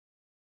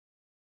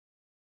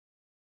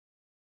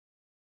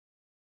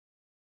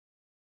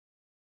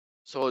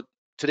So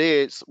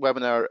today's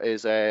webinar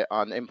is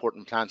on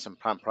importing plants and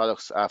plant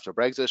products after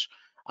Brexit,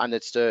 and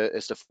it's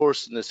the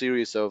first in a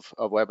series of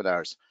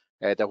webinars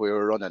that we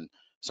were running.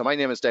 So my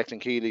name is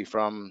Declan Keeley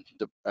from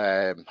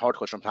the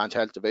Horticulture and Plant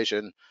Health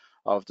Division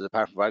of the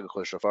Department of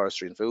Agriculture,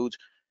 Forestry and Food,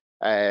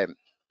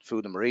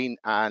 Food and Marine,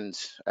 and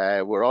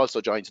we're also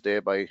joined today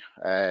by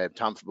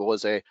Tom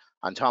Fabose,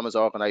 and Tom is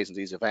organising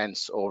these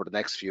events over the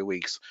next few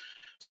weeks.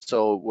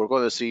 So we're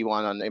going to see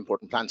one on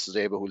importing plants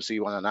today, but we'll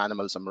see one on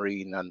animals and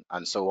marine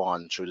and so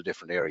on through the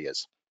different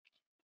areas.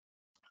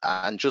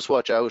 And just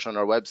watch out on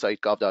our website,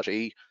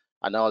 gov.ie,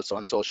 and also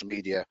on social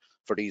media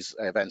for these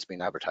events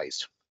being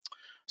advertised.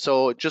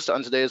 So just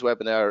on today's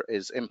webinar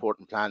is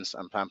importing plants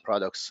and plant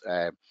products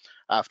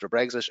after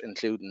Brexit,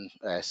 including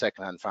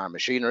second-hand farm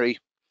machinery.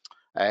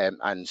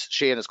 And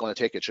Shane is going to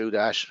take you through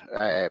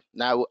that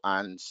now,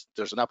 and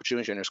there's an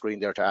opportunity on your screen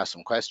there to ask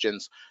some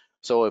questions.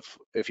 So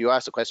if you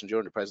ask a question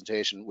during the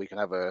presentation, we can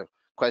have a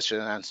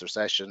question and answer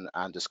session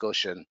and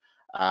discussion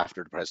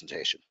after the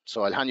presentation.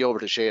 So I'll hand you over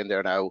to Shane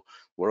there now.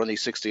 We're only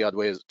 60 odd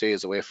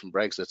days away from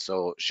Brexit,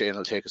 so Shane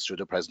will take us through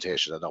the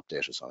presentation and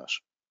update us on it.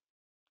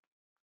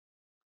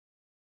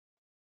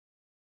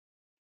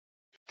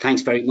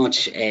 Thanks very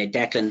much,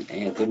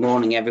 Declan. Good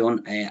morning,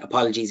 everyone.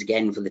 Apologies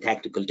again for the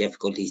technical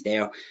difficulties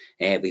there.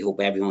 We hope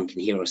everyone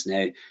can hear us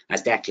now.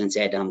 As Declan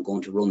said, I'm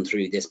going to run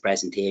through this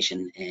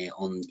presentation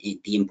on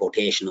the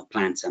importation of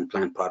plants and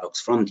plant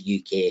products from the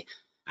UK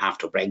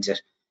after Brexit,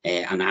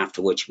 and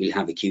after which we'll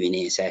have a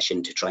Q&A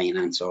session to try and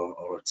answer,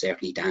 or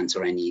certainly to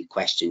answer any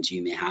questions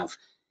you may have.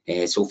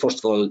 So first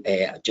of all,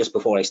 just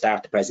before I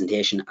start the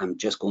presentation, I'm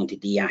just going to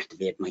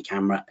deactivate my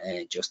camera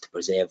just to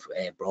preserve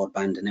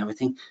broadband and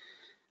everything.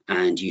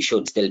 And you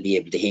should still be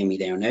able to hear me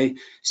there now.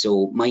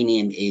 So my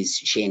name is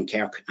Shane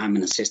Kirk. I'm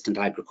an Assistant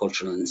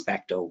Agricultural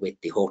Inspector with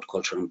the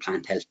Horticulture and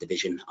Plant Health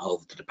Division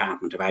of the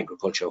Department of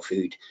Agriculture,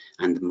 Food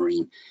and the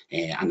Marine,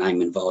 and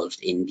I'm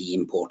involved in the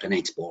import and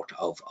export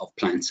of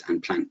plants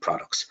and plant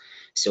products.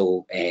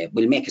 So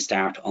we'll make a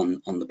start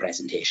on the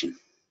presentation.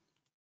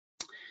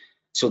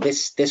 So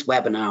this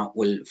webinar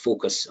will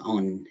focus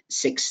on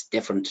 6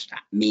 different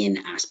main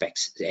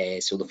aspects.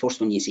 So the first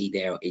one you see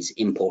there is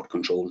import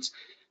controls.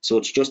 So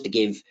it's just to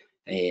give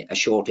a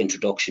short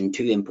introduction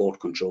to import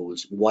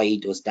controls. Why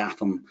does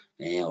DAFM,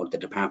 or the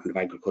Department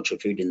of Agriculture,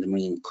 Food and the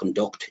Marine,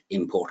 conduct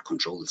import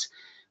controls?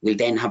 We'll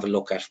then have a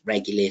look at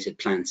regulated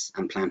plants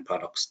and plant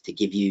products to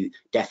give you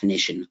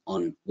definition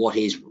on what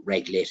is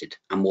regulated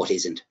and what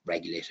isn't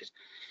regulated.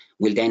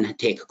 We'll then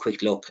take a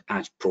quick look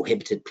at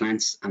prohibited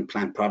plants and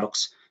plant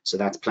products. So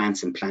that's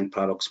plants and plant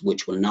products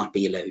which will not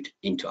be allowed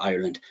into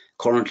Ireland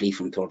currently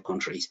from third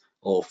countries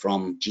or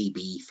from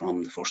GB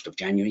from the 1st of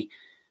January.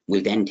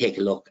 We'll then take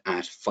a look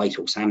at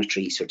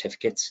phytosanitary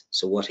certificates.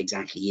 So what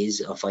exactly is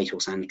a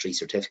phytosanitary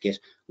certificate?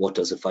 What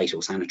does a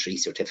phytosanitary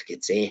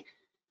certificate say?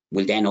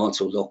 We'll then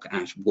also look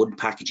at wood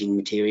packaging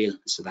material.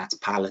 So that's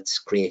pallets,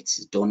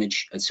 crates,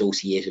 dunnage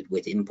associated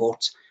with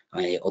imports,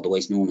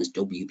 otherwise known as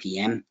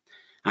WPM.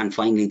 And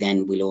finally,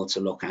 then we'll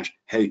also look at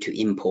how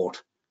to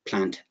import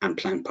plant and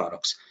plant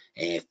products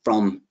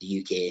from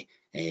the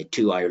UK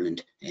to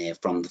Ireland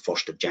from the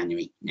 1st of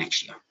January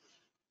next year.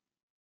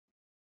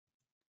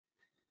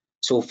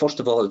 So first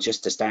of all,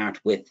 just to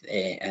start with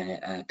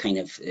a kind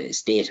of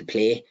state of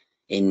play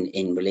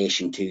in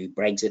relation to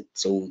Brexit.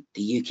 So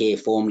the UK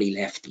formally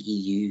left the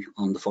EU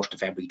on the 1st of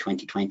February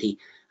 2020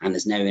 and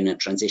is now in a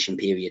transition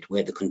period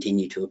where they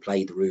continue to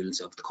apply the rules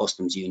of the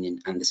customs union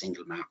and the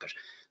single market.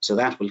 So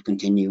that will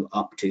continue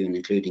up to and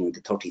including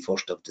the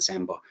 31st of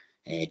December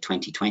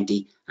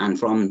 2020, and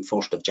from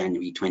 1st of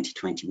January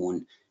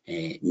 2021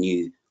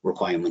 new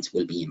requirements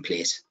will be in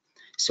place.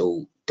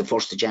 So the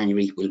 1st of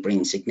January will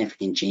bring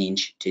significant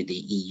change to the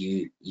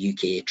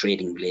EU-UK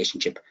trading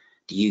relationship.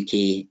 The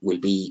UK will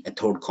be a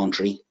third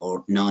country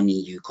or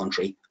non-EU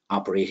country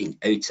operating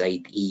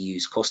outside the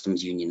EU's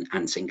customs union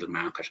and single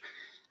market.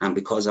 And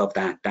because of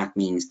that, that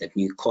means that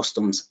new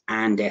customs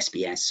and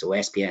SPS, so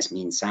SPS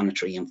means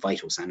sanitary and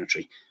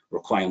phytosanitary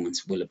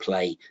requirements, will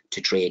apply to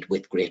trade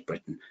with Great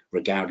Britain,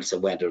 regardless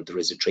of whether there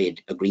is a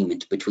trade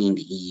agreement between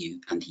the EU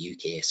and the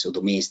UK. So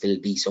there may still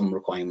be some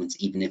requirements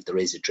even if there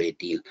is a trade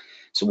deal.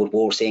 So what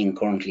we're saying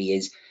currently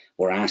is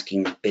we're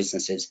asking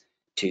businesses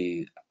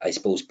to, I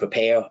suppose,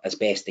 prepare as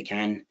best they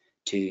can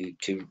to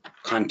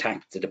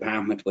contact the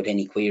department with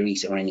any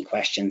queries or any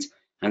questions.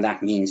 And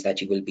that means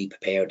that you will be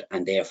prepared,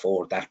 and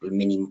therefore that will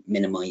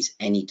minimise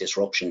any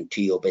disruption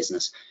to your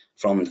business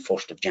from the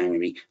 1st of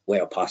January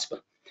where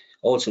possible.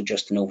 Also,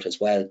 just to note as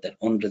well that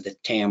under the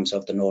terms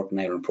of the Northern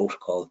Ireland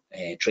Protocol,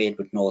 trade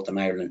with Northern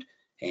Ireland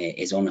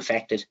is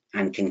unaffected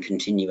and can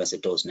continue as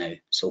it does now.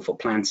 So for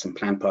plants and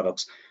plant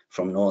products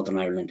from Northern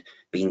Ireland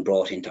being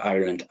brought into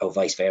Ireland or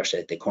vice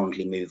versa, they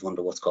currently move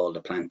under what's called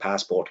a plant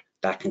passport.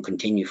 That can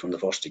continue from the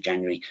 1st of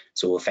January.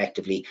 So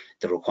effectively,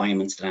 the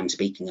requirements that I'm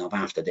speaking of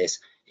after this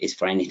is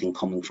for anything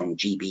coming from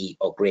GB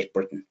or Great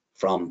Britain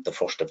from the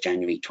 1st of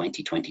January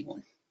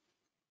 2021.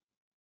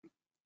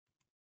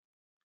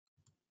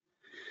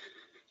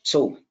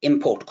 So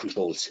import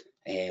controls.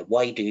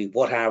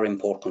 What are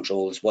import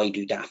controls? Why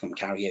do DAFM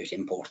carry out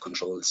import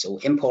controls? So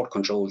import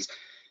controls,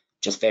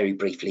 just very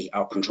briefly,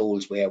 are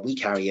controls where we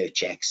carry out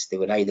checks. They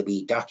would either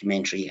be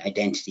documentary,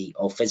 identity,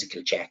 or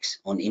physical checks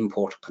on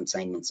imported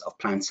consignments of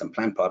plants and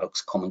plant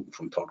products coming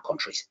from third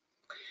countries.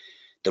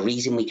 The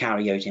reason we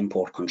carry out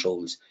import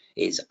controls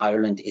is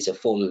Ireland is a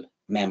full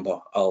member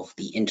of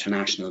the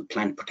International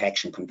Plant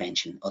Protection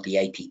Convention, or the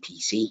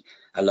IPPC,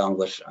 along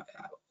with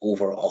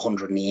over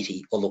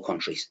 180 other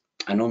countries.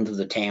 And under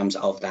the terms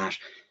of that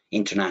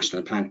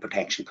International Plant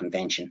Protection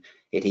Convention,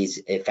 it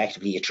is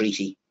effectively a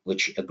treaty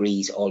which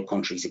agrees, all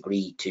countries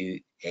agree to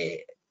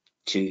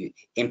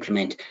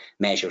implement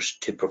measures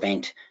to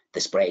prevent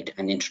the spread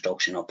and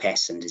introduction of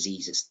pests and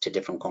diseases to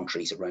different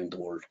countries around the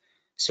world.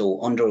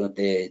 So under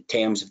the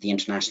terms of the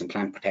International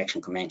Plant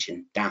Protection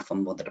Convention,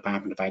 DAFM, or the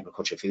Department of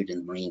Agriculture, Food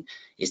and Marine,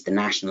 is the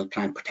National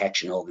Plant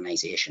Protection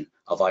Organisation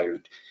of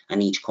Ireland,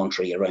 and each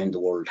country around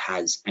the world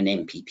has an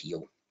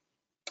NPPO.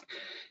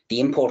 The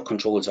import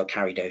controls are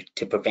carried out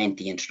to prevent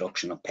the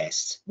introduction of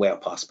pests where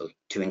possible,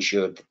 to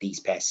ensure that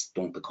these pests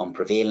don't become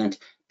prevalent,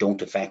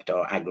 don't affect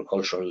our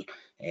agricultural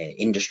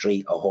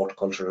industry or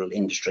horticultural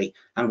industry,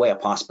 and where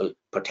possible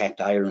protect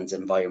Ireland's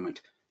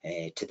environment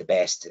to the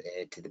best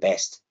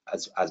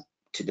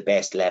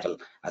level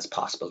as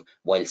possible,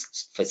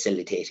 whilst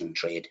facilitating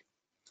trade.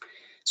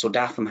 So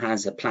DAFM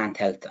has a plant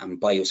health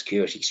and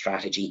biosecurity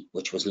strategy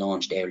which was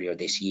launched earlier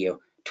this year,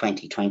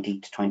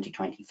 2020 to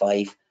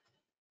 2025.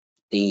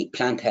 The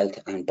plant health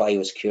and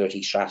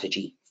biosecurity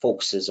strategy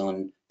focuses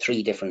on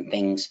 3 different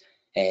things.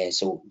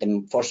 So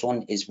the first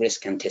one is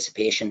risk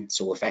anticipation,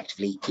 so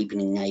effectively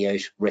keeping an eye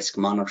out, risk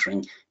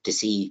monitoring, to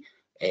see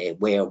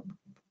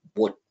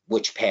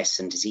which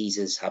pests and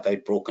diseases have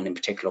outbroken in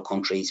particular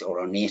countries or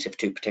are native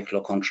to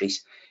particular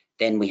countries.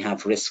 Then we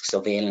have risk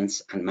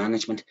surveillance and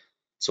management.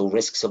 So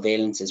risk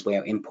surveillance is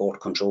where import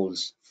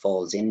controls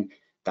falls in.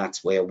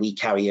 That's where we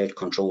carry out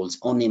controls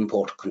on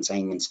imported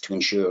consignments to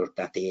ensure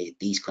that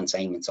these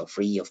consignments are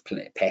free of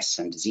pests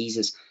and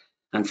diseases.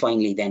 And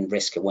finally, then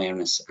risk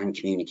awareness and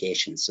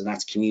communication. So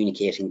that's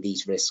communicating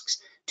these risks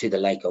to the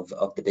like of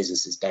the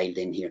businesses dialed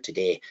in here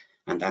today.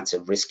 And that's a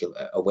risk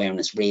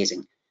awareness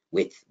raising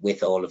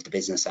with all of the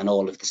business and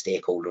all of the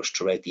stakeholders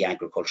throughout the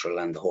agricultural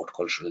and the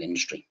horticultural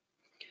industry.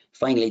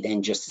 Finally,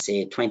 then, just to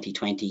say,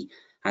 2020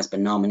 has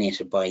been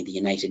nominated by the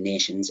United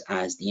Nations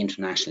as the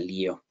International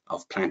Year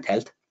of Plant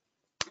Health.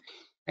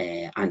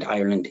 And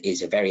Ireland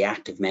is a very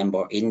active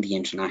member in the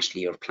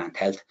International Year of Plant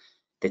Health.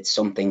 That's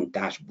something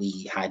that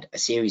we had a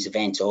series of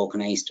events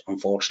organised,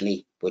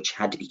 unfortunately, which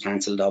had to be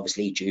cancelled,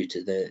 obviously, due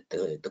to the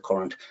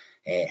current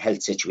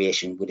health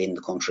situation within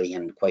the country,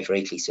 and quite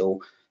rightly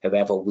so.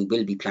 However, we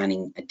will be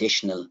planning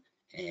additional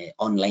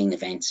online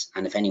events,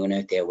 and if anyone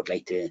out there would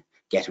like to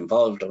get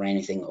involved or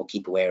anything, or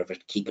keep aware of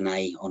it, keep an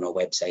eye on our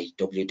website,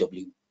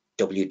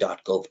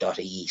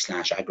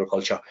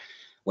 www.gov.ie/agriculture,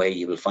 where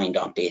you will find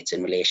updates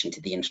in relation to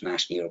the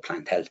International Year of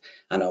Plant Health.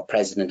 And our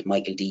President,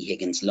 Michael D.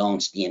 Higgins,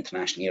 launched the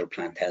International Year of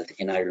Plant Health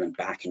in Ireland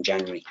back in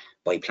January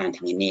by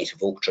planting a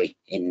native oak tree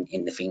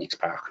in the Phoenix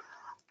Park.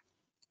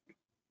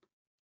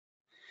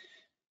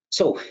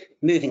 So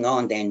moving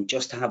on then,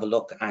 just to have a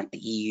look at the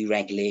EU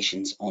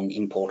regulations on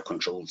import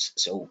controls.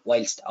 So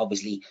whilst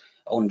obviously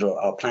under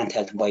our plant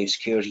health and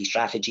biosecurity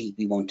strategy,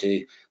 we want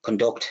to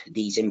conduct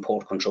these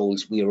import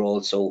controls, we are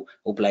also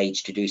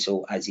obliged to do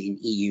so as an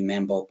EU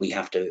member. We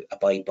have to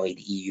abide by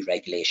the EU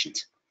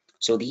regulations.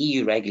 So the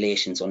EU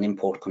regulations on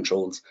import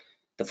controls,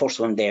 the first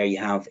one there you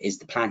have is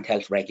the Plant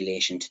Health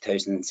Regulation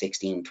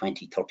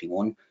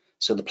 2016-2031.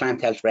 So the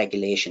Plant Health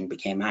Regulation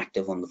became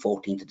active on the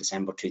 14th of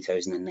December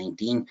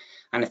 2019,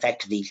 and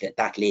effectively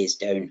that lays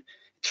down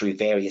through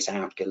various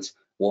articles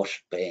what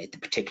the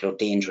particular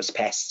dangerous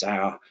pests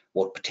are,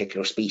 what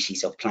particular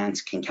species of plants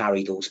can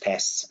carry those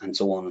pests, and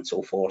so on and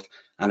so forth.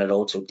 And it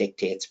also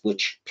dictates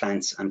which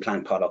plants and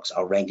plant products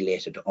are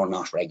regulated or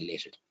not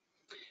regulated.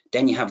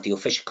 Then you have the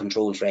Official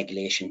Controls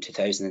Regulation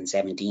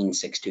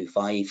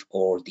 2017-625,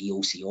 or the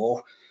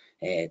OCR.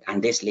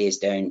 And this lays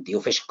down the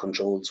official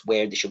controls,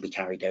 where they should be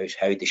carried out,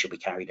 how they should be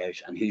carried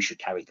out, and who should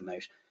carry them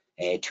out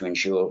to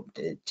ensure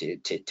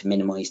to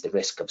minimise the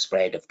risk of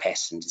spread of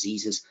pests and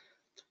diseases.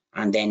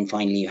 And then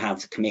finally, you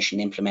have the Commission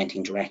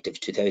Implementing Directive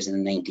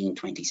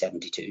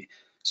 2019-2072.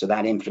 So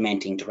that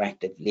implementing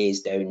directive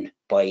lays down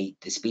by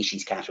the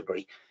species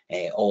category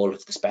all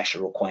of the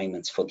special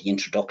requirements for the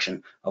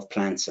introduction of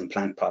plants and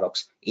plant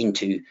products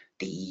into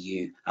the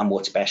EU, and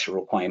what special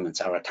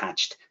requirements are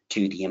attached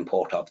to the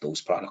import of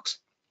those products.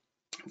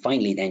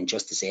 Finally, then,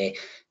 just to say,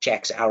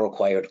 checks are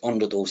required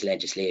under those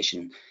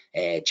legislation.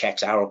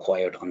 Checks are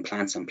required on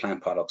plants and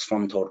plant products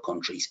from third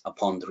countries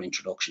upon their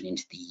introduction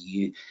into the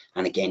EU.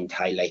 And again, to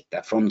highlight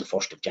that from the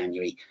 1st of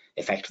January,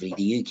 effectively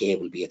the UK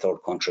will be a third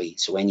country.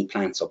 So any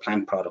plants or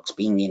plant products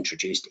being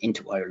introduced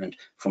into Ireland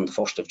from the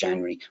 1st of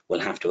January will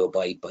have to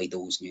abide by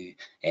those new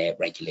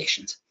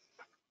regulations.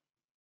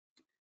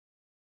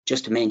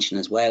 Just to mention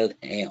as well,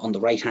 on the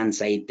right hand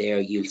side there,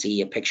 you'll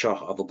see a picture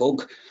of a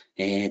bug.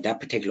 That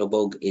particular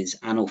bug is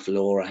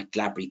Anopheles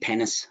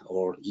glabripennis,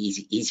 or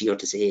easier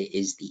to say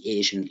is the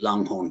Asian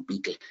longhorn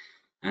beetle.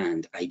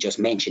 And I just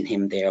mentioned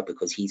him there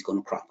because he's going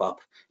to crop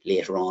up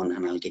later on,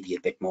 and I'll give you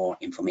a bit more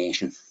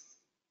information.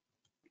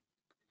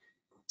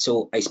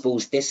 So I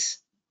suppose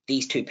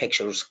these two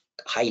pictures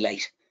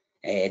highlight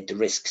the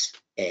risks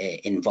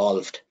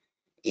involved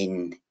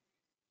in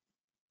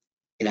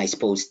I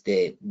suppose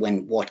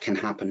what can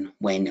happen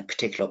when a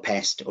particular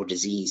pest or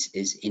disease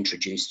is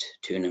introduced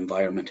to an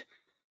environment.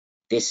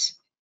 This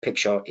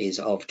picture is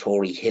of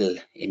Tory Hill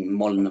in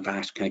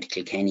Mullinavat, County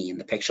Kilkenny, and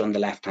the picture on the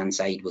left hand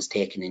side was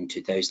taken in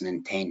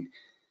 2010.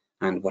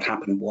 And what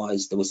happened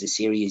was there was a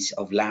series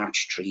of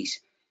larch trees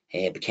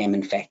became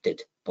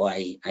infected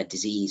by a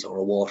disease or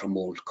a water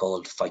mold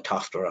called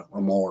Phytosanitary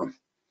remorum.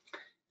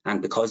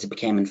 And because it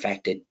became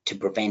infected, to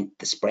prevent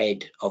the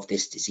spread of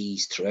this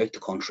disease throughout the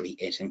country,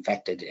 it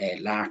infected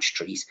larch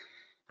trees.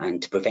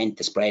 And to prevent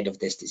the spread of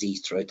this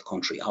disease throughout the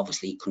country,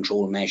 obviously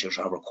control measures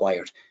are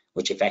required,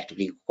 which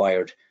effectively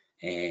required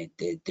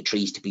the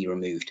trees to be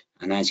removed.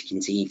 And as you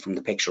can see from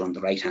the picture on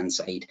the right hand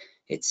side,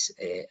 it's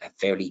a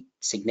fairly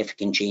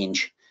significant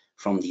change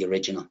from the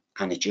original,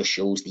 and it just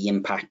shows the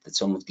impact that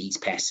some of these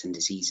pests and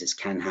diseases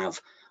can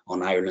have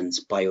on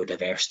Ireland's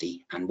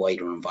biodiversity and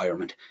wider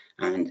environment.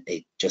 And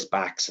it just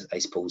backs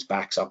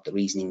up the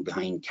reasoning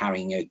behind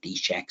carrying out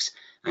these checks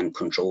and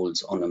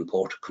controls on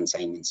imported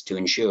consignments to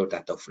ensure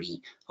that they're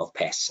free of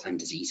pests and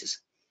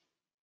diseases.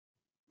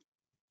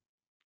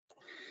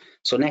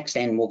 So next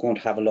then we're going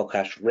to have a look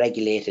at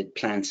regulated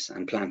plants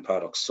and plant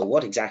products. So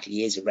what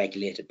exactly is a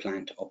regulated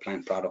plant or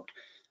plant product?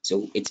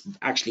 So it's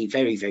actually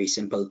very, very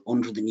simple.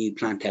 Under the new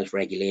plant health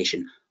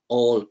regulation,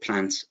 all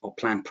plants or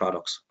plant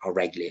products are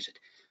regulated.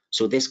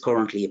 So this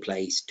currently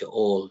applies to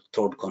all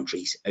third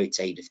countries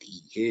outside of the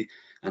EU,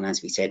 and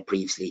as we said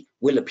previously,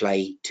 will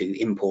apply to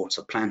imports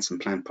of plants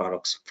and plant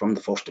products from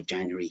the 1st of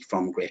January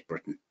from Great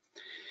Britain.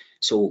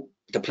 So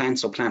the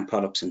plants or plant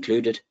products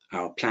included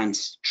are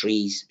plants,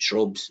 trees,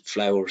 shrubs,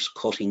 flowers,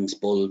 cuttings,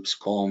 bulbs,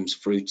 culms,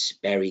 fruits,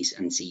 berries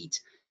and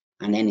seeds,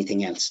 and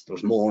anything else.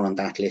 There's more on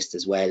that list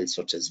as well,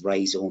 such as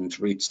rhizomes,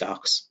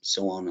 rootstocks,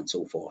 so on and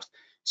so forth.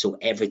 So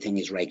everything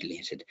is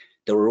regulated.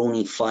 There are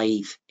only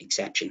 5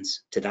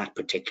 exceptions to that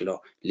particular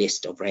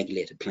list of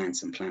regulated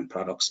plants and plant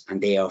products, and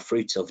they are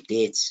fruits of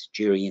dates,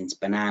 durians,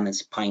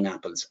 bananas,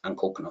 pineapples and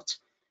coconuts.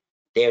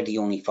 They're the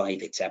only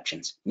 5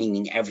 exceptions,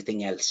 meaning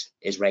everything else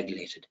is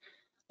regulated.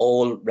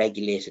 All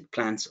regulated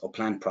plants or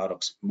plant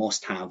products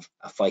must have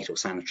a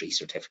phytosanitary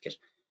certificate.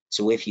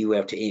 So if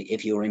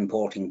you're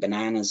importing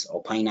bananas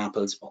or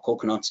pineapples or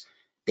coconuts,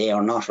 they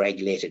are not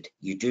regulated.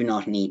 You do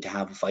not need to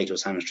have a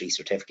phytosanitary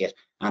certificate,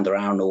 and there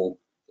are no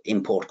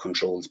import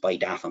controls by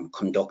DAFM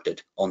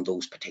conducted on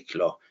those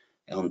particular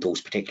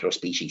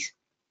species.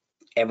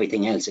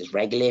 Everything else is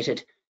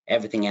regulated.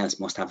 Everything else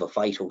must have a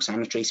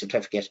phytosanitary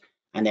certificate,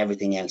 and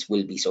everything else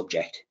will be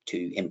subject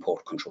to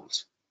import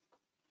controls.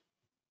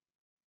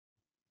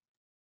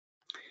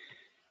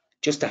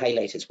 Just to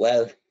highlight as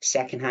well,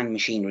 second-hand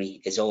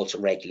machinery is also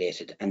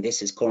regulated, and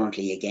this is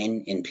currently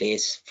again in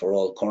place for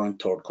all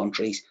current third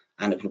countries,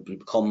 and it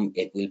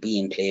will be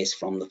in place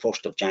from the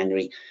 1st of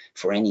January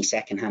for any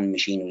second-hand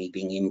machinery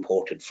being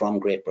imported from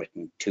Great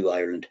Britain to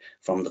Ireland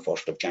from the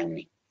 1st of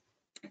January.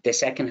 The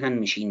second-hand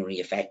machinery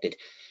affected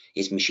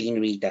is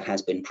machinery that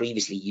has been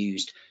previously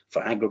used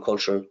for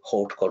agricultural,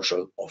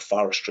 horticultural or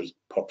forestry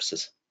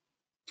purposes.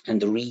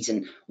 And the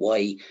reason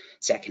why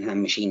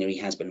second-hand machinery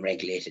has been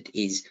regulated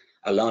is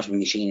a lot of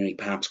machinery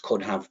perhaps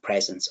could have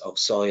presence of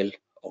soil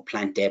or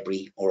plant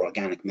debris or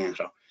organic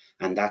matter,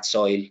 and that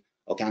soil,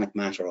 organic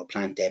matter or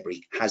plant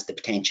debris has the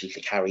potential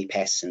to carry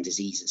pests and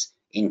diseases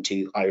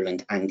into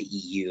Ireland and the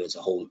EU as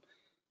a whole.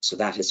 So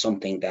that is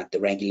something that the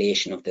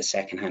regulation of the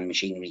second-hand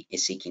machinery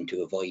is seeking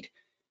to avoid.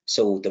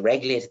 So the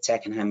regulated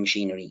second-hand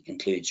machinery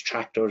includes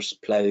tractors,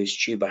 ploughs,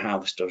 tuber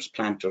harvesters,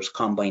 planters,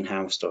 combine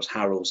harvesters,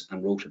 harrows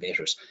and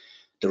rotavators.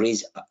 There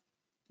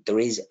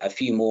is a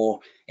few more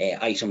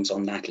items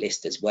on that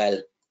list as well.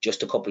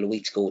 Just a couple of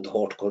weeks ago, the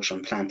Horticulture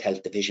and Plant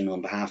Health Division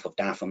on behalf of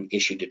DAFM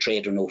issued a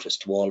trader notice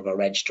to all of our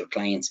registered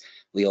clients.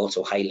 We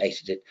also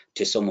highlighted it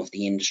to some of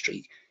the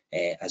industry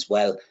as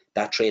well.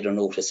 That trader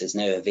notice is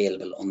now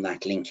available on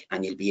that link,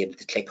 and you'll be able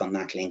to click on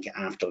that link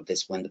after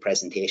this when the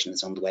presentation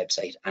is on the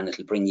website, and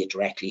it'll bring you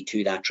directly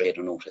to that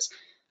trader notice.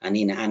 And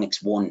in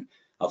Annex 1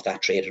 of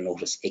that trader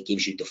notice, it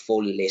gives you the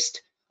full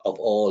list of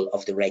all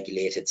of the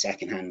regulated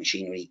second-hand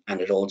machinery, and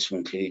it also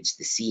includes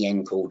the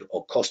CN code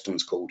or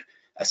customs code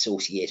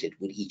associated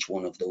with each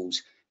one of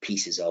those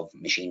pieces of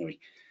machinery.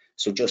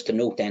 So just to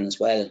note then as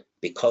well,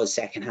 because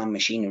second-hand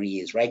machinery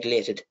is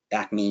regulated,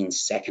 that means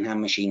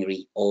second-hand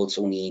machinery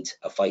also needs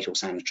a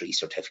phytosanitary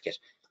certificate.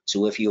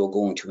 So if you're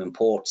going to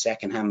import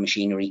second-hand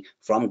machinery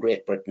from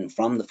Great Britain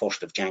from the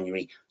 1st of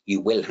January,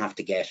 you will have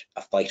to get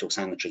a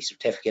phytosanitary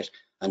certificate,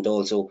 and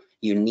also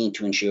you need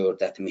to ensure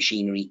that the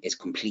machinery is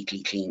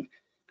completely clean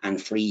and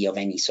free of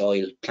any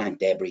soil, plant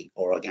debris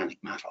or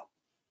organic matter.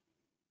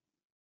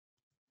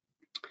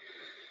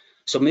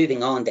 So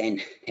moving on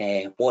then,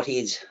 what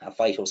is a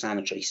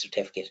phytosanitary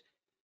certificate?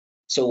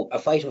 So a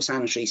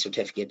phytosanitary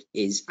certificate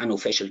is an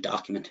official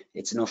document.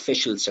 It's an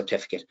official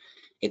certificate.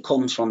 It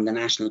comes from the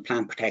National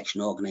Plant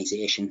Protection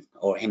Organisation,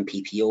 or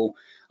NPPO,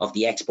 of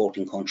the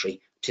exporting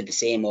country to the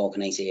same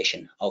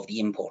organisation of the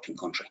importing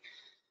country.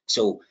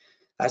 So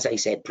as I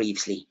said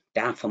previously,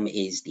 DAFM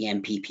is the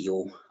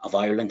NPPO of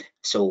Ireland.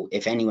 So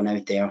if anyone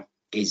out there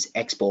is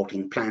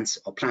exporting plants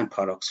or plant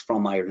products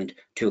from Ireland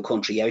to a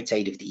country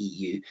outside of the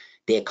EU,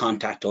 they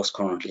contact us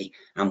currently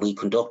and we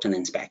conduct an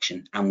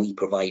inspection and we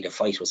provide a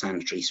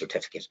phytosanitary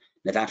certificate.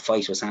 Now that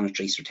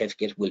phytosanitary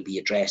certificate will be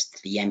addressed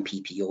to the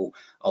NPPO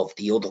of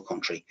the other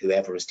country,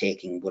 whoever is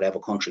taking, whatever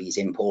country is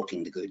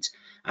importing the goods,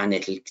 and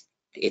it's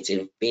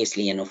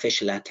basically an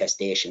official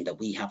attestation that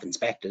we have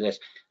inspected it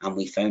and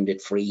we found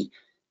it free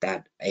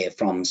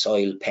from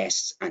soil,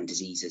 pests and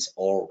diseases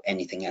or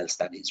anything else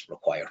that is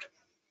required.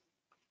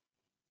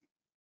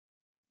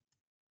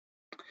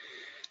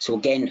 So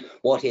again,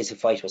 what is a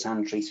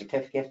phytosanitary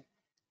certificate?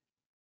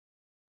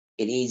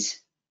 It is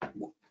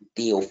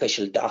the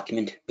official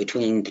document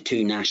between the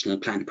two national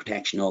plant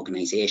protection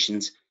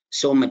organisations.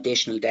 Some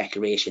additional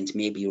declarations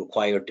may be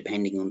required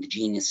depending on the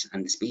genus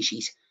and the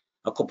species.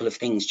 A couple of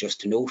things just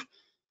to note.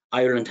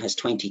 Ireland has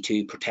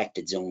 22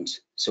 protected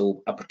zones.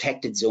 So a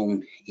protected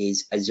zone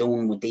is a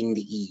zone within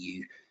the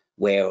EU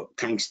where,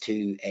 thanks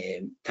to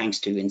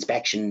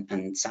inspection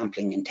and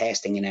sampling and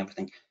testing and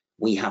everything,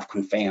 we have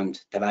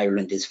confirmed that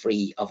Ireland is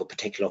free of a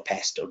particular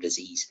pest or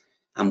disease.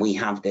 And we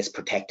have this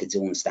protected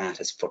zone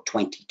status for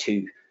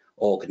 22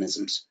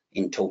 organisms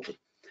in total.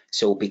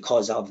 So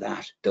because of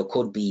that, there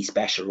could be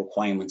special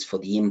requirements for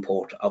the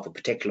import of a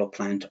particular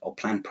plant or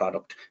plant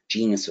product,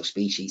 genus or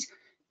species,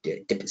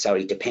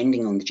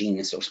 depending on the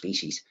genus or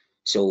species.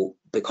 So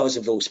because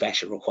of those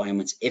special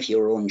requirements, if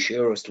you're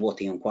unsure as to what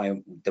the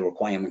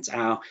requirements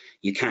are,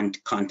 you can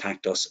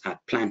contact us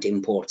at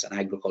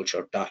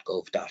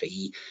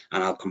plantimports@agriculture.gov.ie,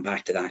 and I'll come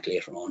back to that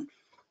later on.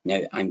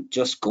 Now, I'm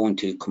just going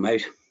to come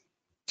out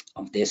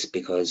of this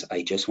because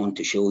I just want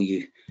to show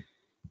you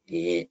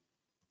a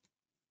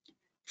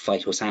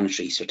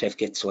phytosanitary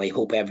certificate. So I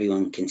hope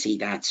everyone can see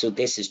that. So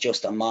this is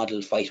just a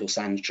model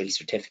phytosanitary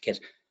certificate.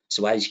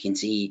 So as you can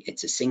see,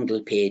 it's a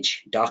single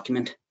page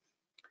document.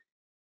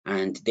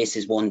 And this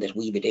is one that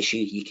we would issue.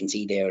 You can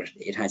see there,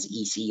 it has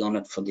EC on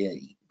it for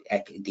the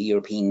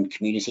European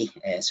community.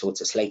 So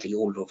it's a slightly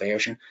older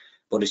version,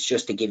 but it's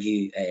just to give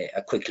you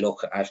a quick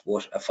look at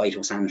what a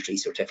phytosanitary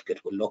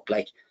certificate will look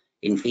like.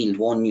 In field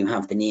 1, you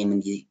have the name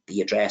and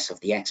the address of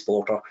the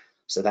exporter.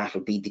 So that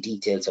would be the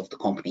details of the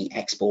company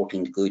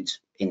exporting the goods,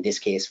 in this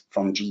case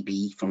from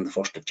GB from the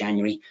 1st of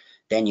January.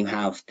 Then you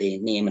have the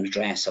name and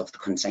address of the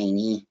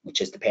consignee, which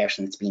is the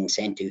person that's being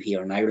sent to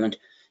here in Ireland.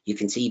 You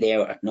can see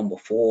there at number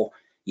 4,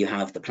 you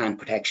have the Plant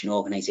Protection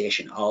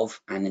Organisation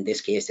of, and in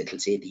this case it'll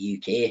say the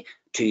UK,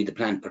 to the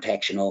Plant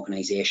Protection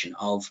Organisation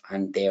of,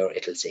 and there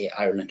it'll say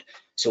Ireland.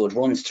 So it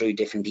runs through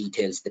different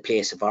details, the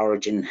place of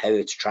origin, how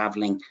it's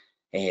travelling,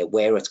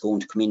 where it's going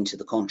to come into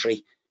the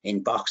country.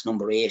 In box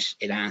number 8,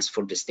 it asks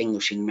for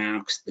distinguishing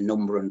marks, the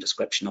number and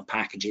description of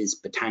packages,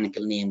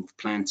 botanical name of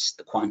plants,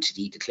 the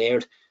quantity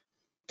declared.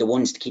 The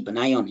ones to keep an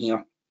eye on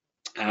here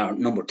are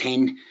number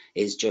 10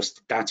 is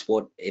just, that's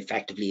what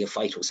effectively a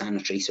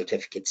phytosanitary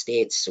certificate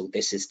states. So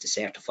this is to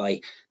certify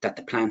that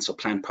the plants or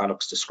plant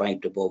products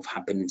described above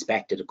have been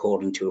inspected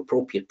according to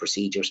appropriate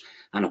procedures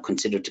and are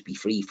considered to be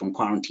free from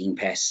quarantine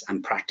pests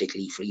and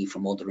practically free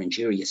from other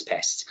injurious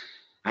pests.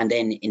 And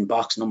then in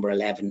box number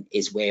 11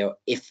 is where,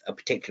 if a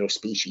particular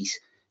species,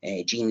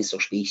 genus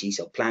or species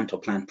of plant or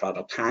plant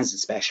product has a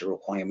special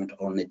requirement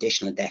or an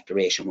additional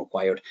declaration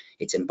required,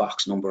 it's in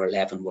box number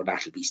 11 where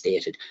that will be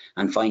stated.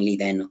 And finally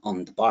then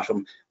on the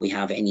bottom, we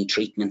have any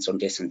treatments or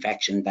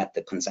disinfection that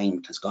the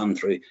consignment has gone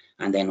through.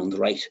 And then on the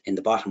right, in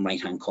the bottom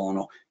right hand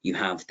corner, you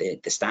have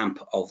the stamp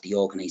of the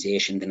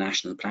organisation, the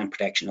National Plant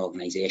Protection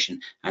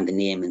Organisation, and the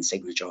name and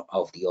signature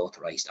of the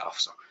authorised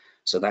officer.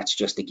 So that's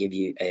just to give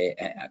you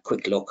a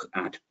quick look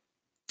at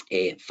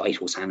a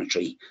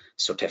phytosanitary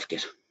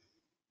certificate.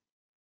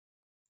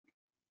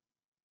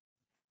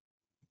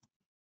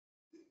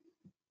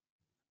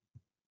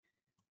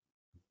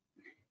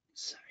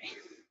 Sorry.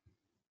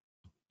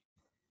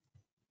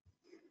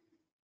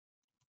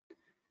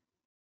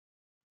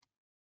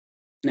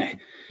 Now,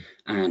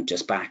 and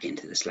just back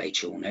into the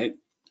slideshow now.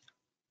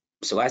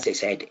 So as I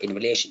said, in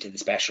relation to the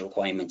special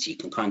requirements, you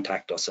can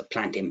contact us at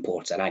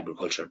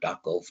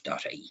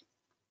plantimports@agriculture.gov.ie.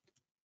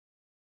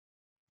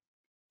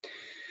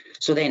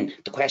 So then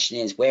the question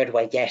is, where do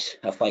I get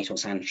a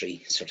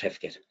phytosanitary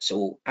certificate?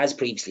 So as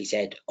previously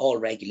said, all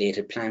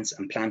regulated plants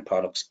and plant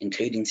products,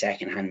 including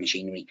second-hand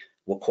machinery,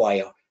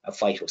 require a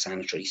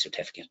phytosanitary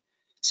certificate.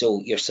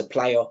 So your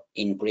supplier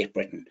in Great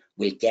Britain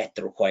will get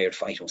the required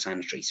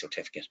phytosanitary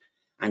certificate,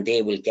 and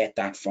they will get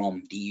that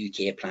from the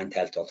UK Plant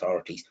Health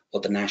Authorities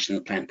or the National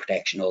Plant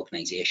Protection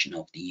Organisation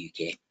of the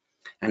UK.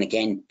 And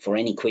again, for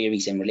any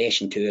queries in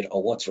relation to it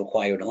or what's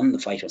required on the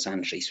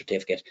phytosanitary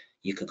certificate,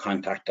 you can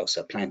contact us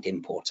at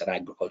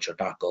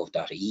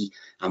plantimports@agriculture.gov.ie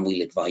and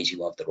we'll advise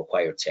you of the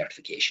required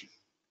certification.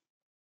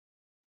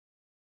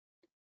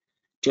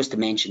 Just to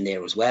mention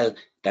there as well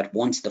that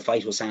once the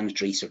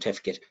phytosanitary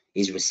certificate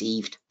is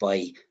received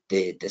by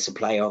the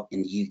supplier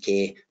in the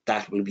UK,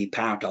 that will be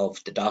part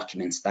of the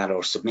documents that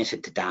are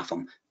submitted to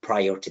DAFM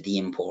prior to the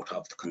import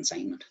of the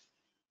consignment.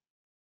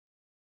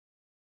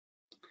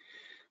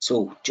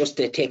 So just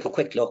to take a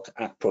quick look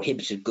at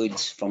prohibited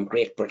goods from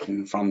Great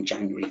Britain from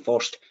January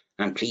 1st,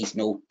 and please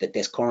note that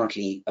this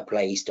currently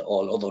applies to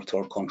all other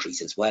third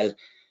countries as well.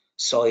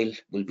 Soil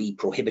will be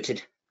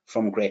prohibited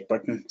from Great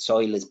Britain.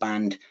 Soil is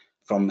banned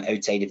from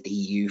outside of the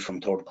EU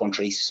from third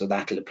countries, so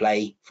that will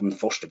apply from the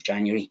 1st of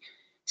January.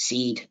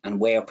 Seed and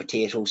ware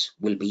potatoes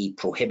will be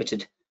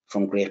prohibited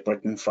from Great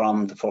Britain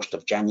from the 1st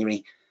of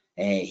January.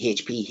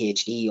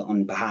 HPHD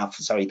on behalf,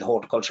 the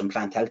Horticulture and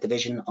Plant Health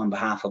Division on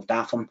behalf of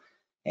DAFM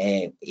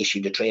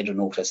issued a trader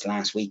notice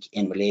last week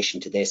in relation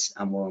to this,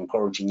 and we're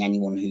encouraging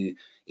anyone who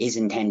is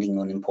intending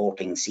on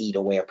importing seed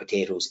or ware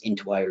potatoes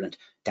into Ireland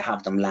to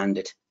have them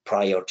landed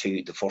prior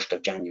to the 1st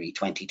of January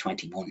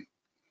 2021.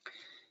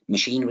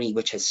 Machinery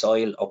which has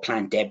soil or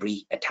plant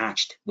debris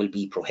attached will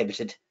be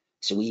prohibited.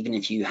 So even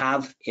if you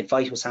have a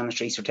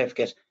phytosanitary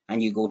certificate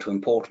and you go to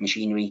import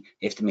machinery,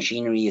 if the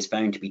machinery is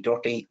found to be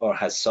dirty or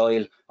has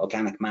soil,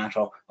 organic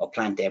matter or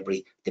plant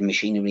debris, the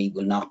machinery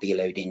will not be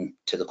allowed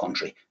into the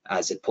country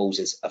as it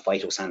poses a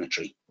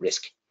phytosanitary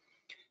risk.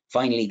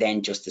 Finally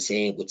then, just to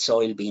say, with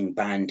soil being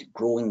banned,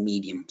 growing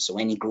medium, so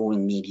any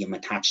growing medium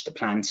attached to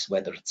plants,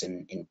 whether it's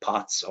in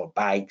pots or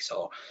bags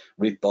or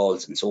root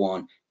balls and so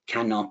on,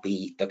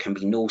 there can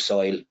be no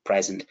soil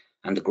present,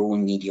 and the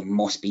growing medium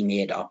must be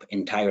made up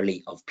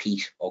entirely of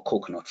peat or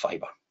coconut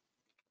fibre.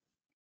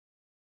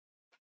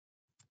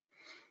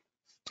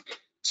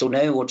 So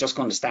now we're just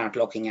going to start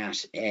looking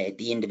at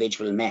the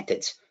individual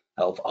methods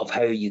of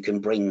how you can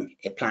bring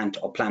a plant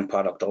or plant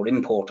product or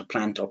import a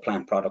plant or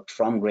plant product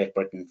from Great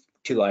Britain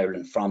to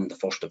Ireland from the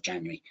 1st of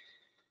January.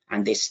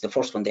 And the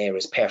first one there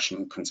is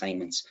personal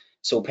consignments.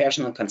 So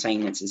personal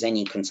consignments is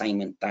any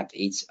consignment that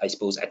is, I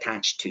suppose,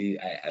 attached to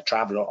a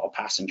traveller or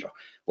passenger,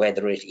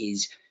 whether it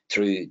is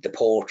through the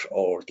port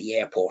or the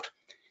airport.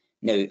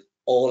 Now,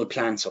 all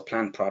plants or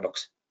plant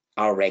products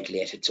are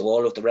regulated. So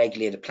all of the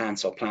regulated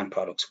plants or plant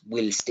products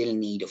will still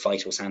need a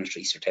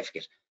phytosanitary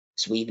certificate.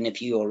 So even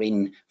if you are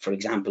in, for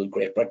example,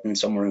 Great Britain,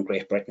 somewhere in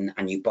Great Britain,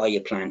 and you buy a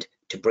plant,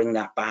 to bring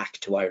that back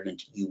to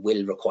Ireland, you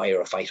will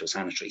require a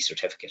phytosanitary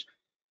certificate.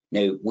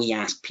 Now, we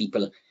ask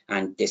people,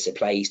 and this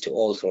applies to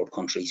all third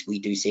countries, we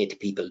do say to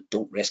people,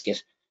 don't risk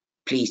it.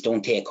 Please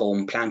don't take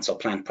home plants or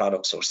plant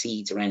products or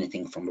seeds or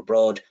anything from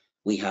abroad.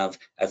 We have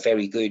a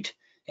very good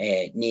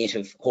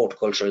native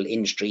horticultural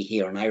industry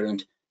here in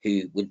Ireland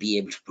who would be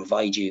able to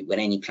provide you with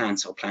any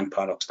plants or plant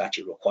products that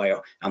you require.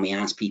 And we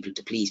ask people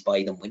to please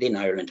buy them within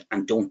Ireland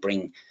and don't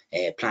bring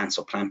plants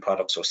or plant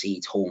products or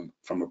seeds home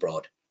from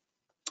abroad.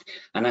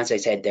 And as I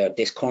said there,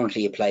 this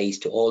currently applies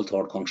to all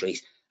third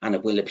countries, and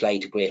it will apply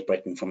to Great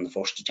Britain from the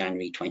 1st of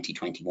January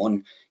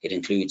 2021. It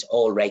includes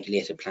all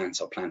regulated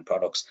plants or plant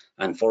products,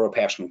 and for a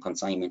personal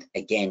consignment,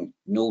 again,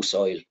 no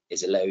soil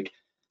is allowed,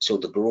 so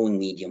the growing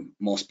medium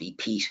must be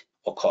peat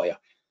or coir.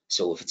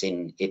 So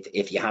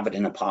if you have it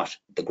in a pot,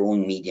 the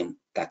growing medium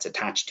that's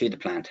attached to the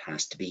plant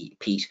has to be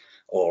peat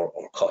or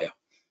coir.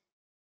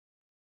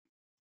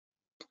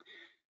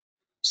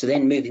 So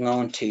then moving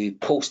on to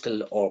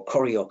postal or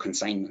courier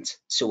consignments.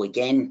 So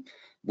again,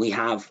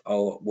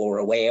 we're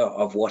aware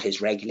of what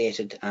is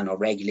regulated and are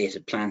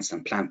regulated plants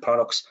and plant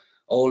products.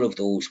 All of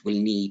those will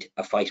need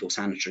a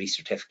phytosanitary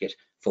certificate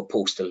for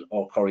postal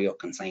or courier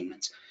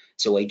consignments.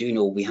 So I do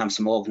know we have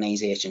some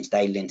organisations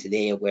dialed in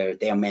today where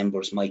their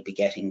members might be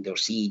getting their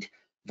seed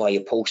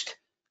via post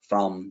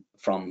from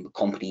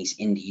companies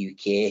in the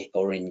UK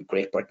or in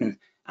Great Britain.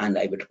 And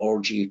I would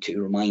urge you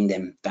to remind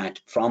them that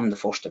from the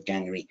 1st of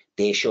January,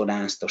 they should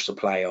ask their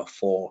supplier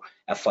for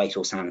a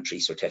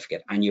phytosanitary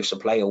certificate. And your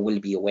supplier will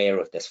be aware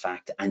of this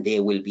fact, and they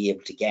will be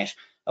able to get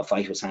a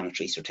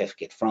phytosanitary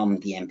certificate from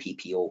the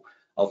MPPO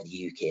of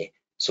the UK.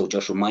 So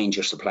just remind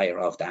your supplier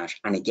of that.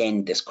 And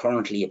again, this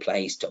currently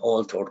applies to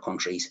all third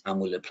countries and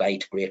will apply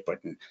to Great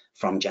Britain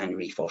from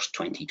January 1st,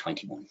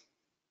 2021.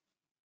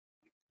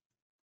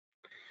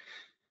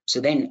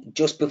 So then,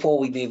 just before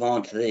we move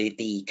on to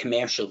the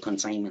commercial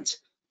consignments,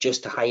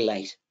 just to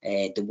highlight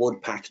the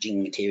wood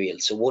packaging material.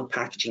 So wood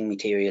packaging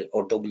material,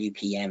 or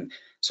WPM,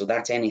 so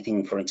that's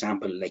anything, for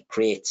example, like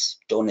crates,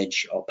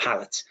 dunnage or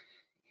pallets.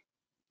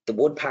 The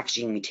wood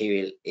packaging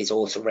material is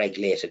also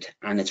regulated,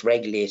 and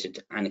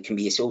it can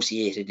be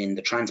associated in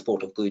the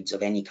transport of goods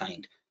of any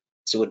kind.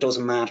 So it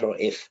doesn't matter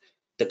if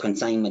the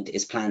consignment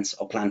is plants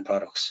or plant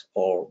products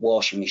or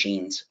washing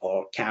machines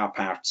or car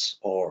parts,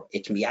 or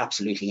it can be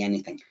absolutely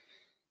anything.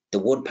 The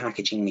wood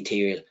packaging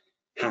material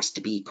has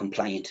to be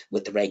compliant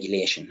with the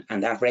regulation,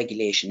 and that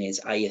regulation is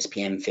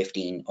ISPM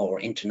 15, or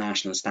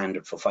International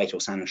Standard for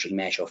Phytosanitary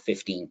Measure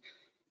 15.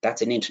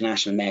 That's an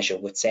international measure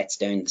which sets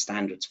down the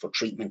standards for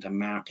treatment and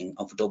marking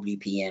of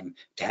WPM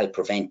to help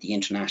prevent the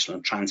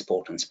international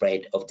transport and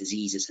spread of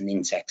diseases and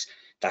insects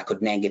that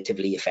could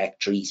negatively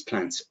affect trees,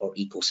 plants or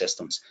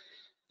ecosystems.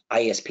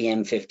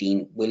 ISPM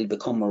 15 will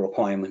become a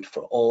requirement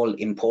for all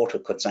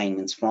imported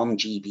consignments from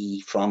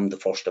GB from the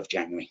 1st of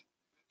January.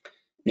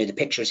 Now, the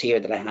pictures here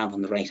that I have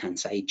on the right hand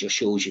side just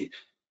shows you,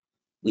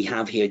 we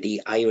have here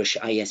the Irish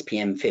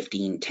ISPM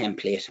 15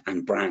 template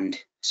and brand.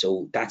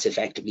 So that's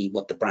effectively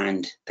what the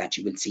brand that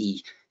you will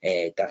see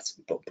that's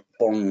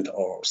burned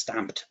or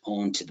stamped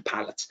onto the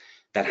pallets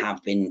that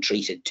have been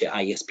treated to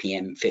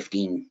ISPM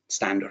 15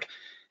 standard.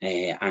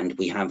 And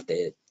we have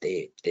the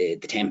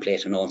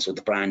template and also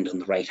the brand on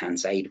the right hand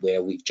side,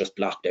 where we've just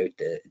blocked out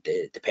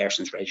the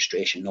person's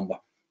registration number.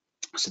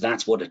 So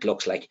that's what it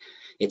looks like.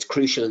 It's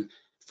crucial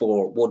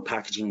for wood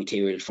packaging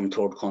material from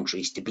third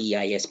countries to be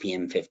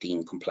ISPM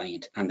 15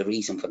 compliant, and the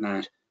reason for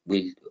that,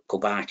 we'll go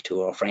back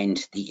to our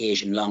friend the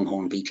Asian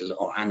longhorn beetle,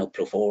 or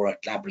Anoplophora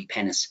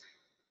glabripennis.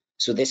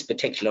 So this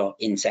particular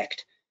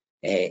insect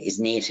is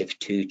native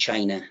to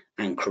China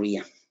and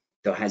Korea.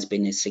 There has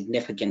been a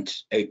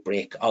significant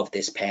outbreak of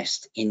this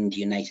pest in the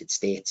United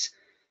States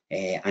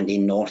and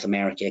in North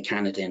America,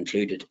 Canada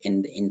included,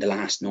 in the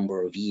last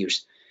number of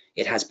years.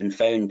 It has been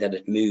found that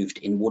it moved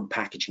in wood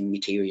packaging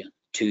material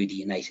to the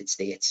United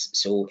States.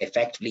 So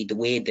effectively, the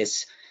way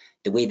this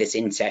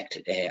insect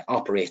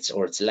operates,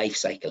 or its life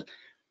cycle,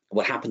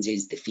 what happens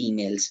is the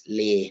females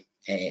lay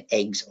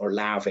eggs or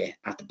larvae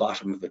at the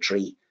bottom of a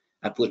tree,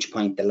 at which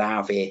point the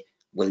larvae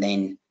will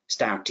then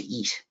start to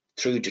eat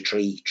through the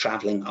tree,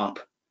 traveling up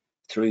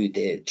through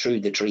the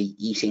tree,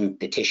 eating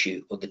the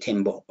tissue or the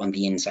timber on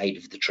the inside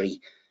of the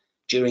tree.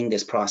 During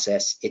this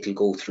process, it'll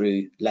go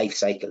through life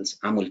cycles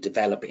and will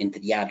develop into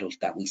the adult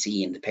that we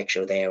see in the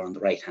picture there on the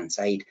right hand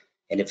side.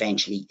 And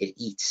eventually it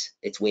eats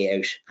its way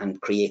out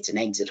and creates an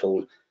exit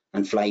hole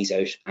and flies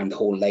out, and the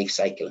whole life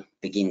cycle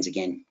begins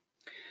again.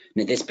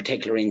 Now, this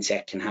particular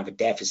insect can have a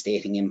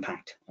devastating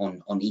impact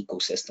on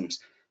ecosystems,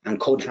 and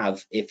could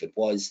have, if it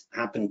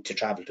happened to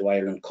travel to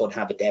Ireland, could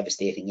have a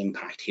devastating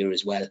impact here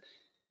as well.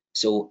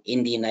 So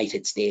in the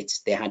United States,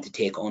 they had to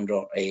take an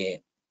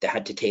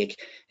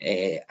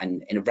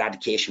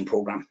eradication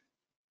program,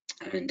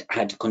 and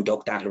had to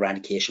conduct that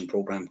eradication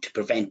program to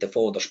prevent the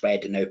further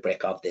spread and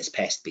outbreak of this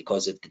pest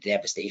because of the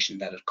devastation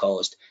that it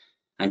caused.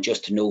 And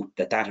just to note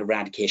that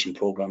eradication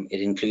program,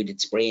 it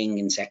included spraying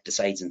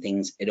insecticides and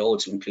things. It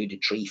also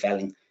included tree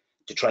felling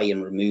to try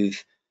and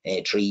remove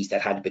trees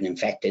that had been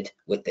infected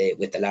with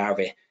the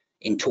larvae.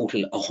 In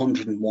total,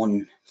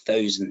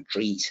 101,000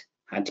 trees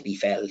had to be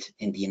felled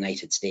in the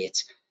United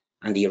States,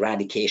 and the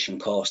eradication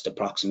cost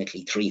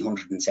approximately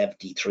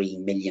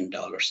 $373 million.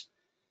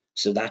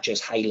 So that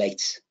just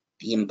highlights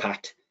the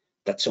impact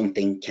that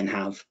something can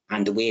have,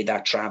 and the way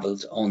that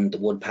travels on the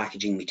wood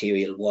packaging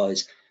material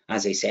was,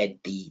 as I said,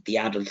 the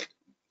adult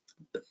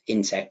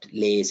insect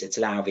lays its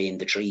larvae in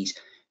the trees.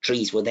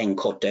 Trees were then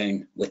cut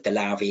down with the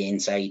larvae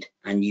inside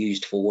and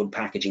used for wood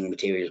packaging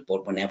material,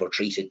 but were never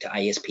treated to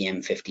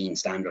ISPM 15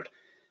 standard.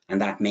 And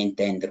that meant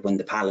then that when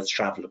the pallets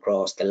travelled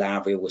across, the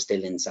larvae was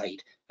still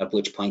inside, at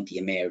which point they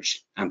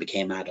emerged and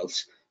became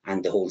adults,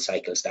 and the whole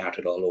cycle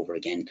started all over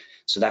again.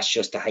 So that's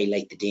just to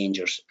highlight the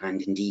dangers, and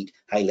indeed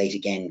highlight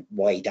again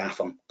why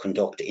DAFM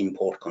conduct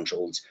import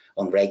controls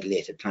on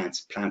regulated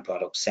plants, plant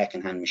products,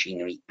 second-hand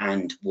machinery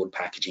and wood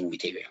packaging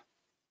material.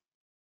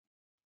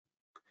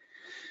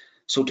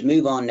 So to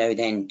move on now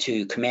then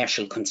to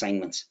commercial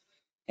consignments.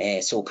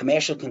 So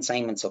commercial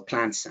consignments of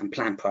plants and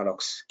plant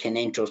products can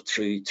enter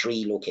through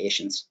 3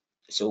 locations.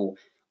 So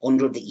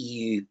under the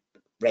EU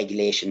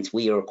regulations,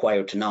 we are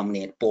required to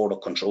nominate border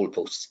control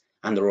posts,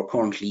 and there are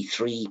currently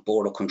 3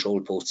 border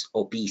control posts,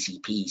 or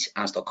BCPs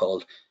as they're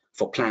called,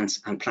 for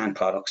plants and plant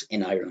products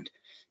in Ireland.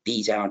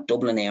 These are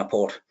Dublin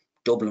Airport,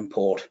 Dublin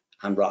Port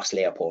and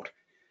Rosslea Airport.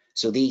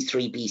 So these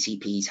 3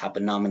 BCPs have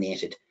been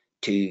nominated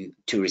to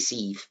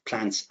receive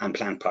plants and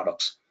plant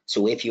products.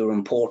 So if you're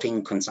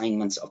importing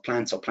consignments of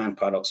plants or plant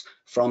products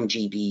from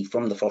GB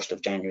from the 1st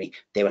of January,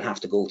 they will have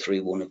to go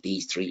through one of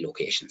these 3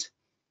 locations.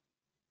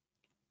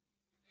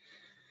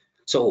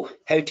 So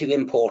how to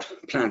import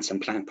plants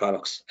and plant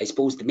products? I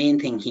suppose the main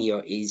thing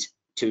here is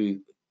to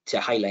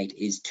highlight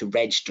is to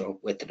register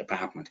with the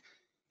department.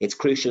 It's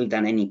crucial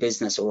that any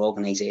business or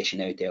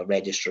organisation out there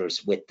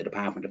registers with the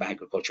Department of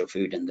Agriculture,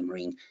 Food and the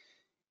Marine.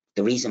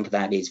 The reason for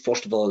that is,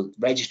 first of all,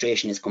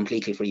 registration is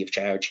completely free of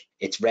charge.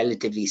 It's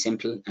relatively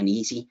simple and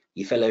easy.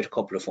 You fill out a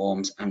couple of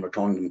forms and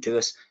return them to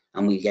us,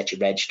 and we'll get you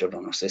registered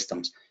on our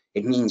systems.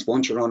 It means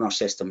once you're on our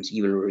systems,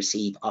 you will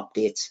receive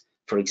updates.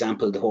 For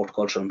example, the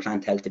Horticulture and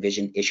Plant Health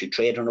Division issue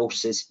trader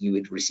notices. You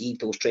would receive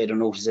those trader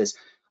notices.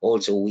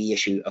 Also, we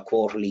issue a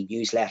quarterly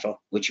newsletter,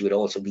 which you would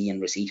also be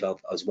in receipt of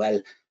as well.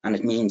 And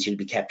it means you'll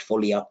be kept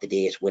fully up to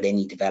date with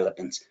any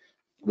developments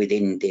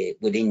within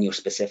your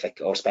specific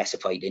or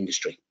specified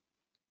industry.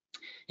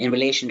 In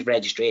relation to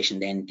registration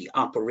then, the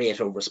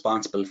operator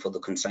responsible for the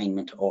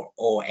consignment, or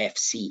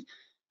OFC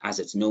as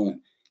it's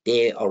known,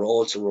 they are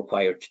also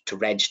required to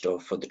register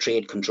for the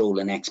Trade Control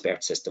and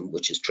Expert System,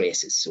 which is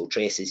TRACES. So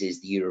TRACES is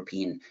the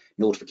European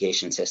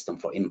notification system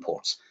for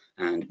imports,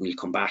 and we'll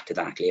come back to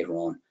that later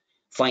on.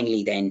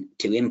 Finally then,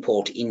 to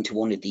import into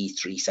one of these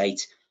 3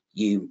 sites,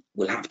 you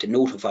will have to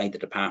notify the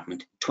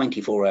department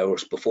 24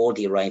 hours before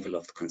the arrival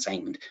of the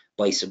consignment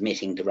by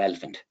submitting the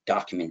relevant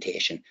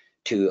documentation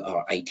to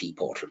our IT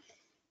portal.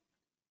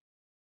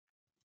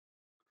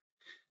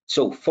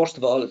 So first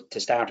of all, to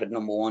start at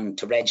number one,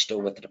 to register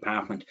with the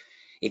department,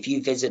 if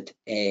you visit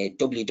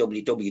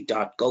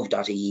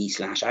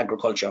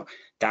www.gov.ie/agriculture,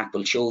 that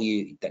will show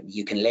you that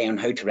you can learn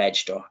how to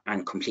register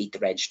and complete the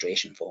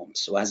registration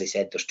forms. So as I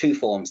said, there's 2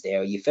 forms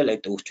there. You fill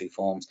out those 2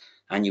 forms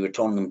and you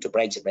return them to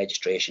Brexit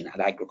registration at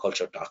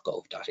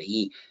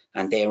agriculture.gov.ie,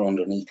 and there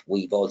underneath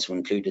we've also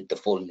included the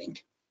full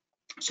link.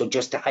 So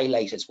just to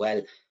highlight as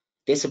well,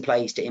 this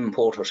applies to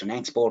importers and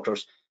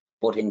exporters.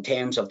 But in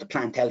terms of the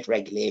plant health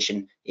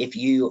regulation, if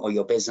you or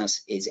your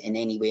business is in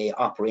any way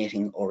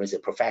operating or is a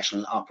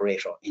professional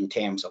operator in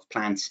terms of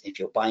plants, if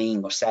you're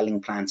buying or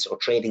selling plants or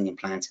trading in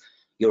plants,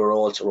 you're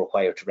also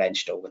required to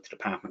register with the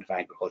Department of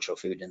Agriculture,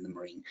 Food and the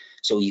Marine.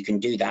 So you can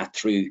do that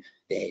through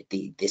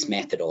this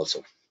method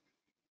also.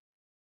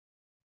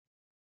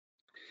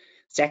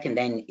 Second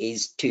then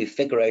is to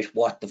figure out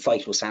what the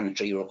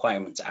phytosanitary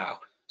requirements are.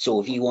 So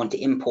if you want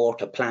to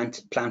import a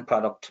plant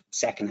product,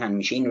 second-hand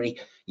machinery,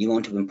 you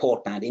want to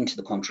import that into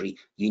the country,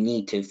 you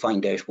need to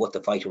find out what the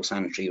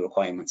phytosanitary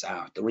requirements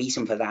are. The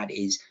reason for that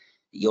is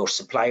your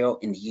supplier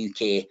in the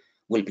UK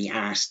will be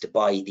asked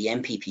by the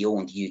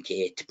MPPO in the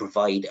UK to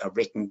provide a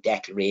written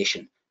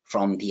declaration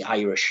from the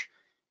Irish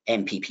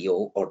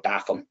MPPO or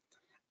DAFM.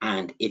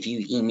 And if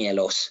you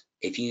email us,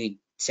 if you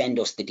send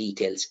us the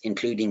details,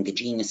 including the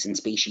genus and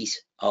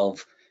species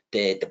of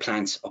the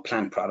plants or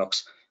plant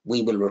products,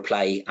 we will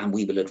reply and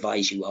we will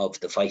advise you of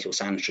the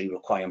phytosanitary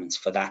requirements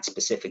for that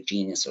specific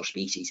genus or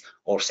species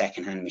or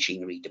second-hand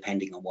machinery,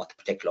 depending on what the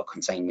particular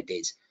consignment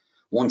is.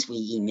 Once we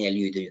email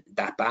you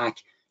that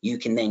back, you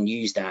can then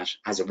use that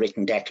as a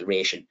written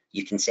declaration.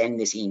 You can send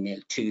this email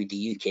to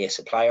the UK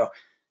supplier.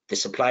 The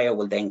supplier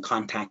will then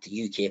contact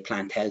the UK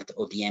Plant Health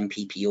or the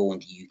MPPO in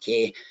the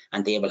UK,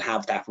 and they will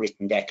have that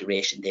written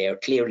declaration there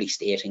clearly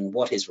stating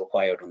what is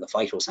required on the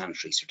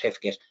phytosanitary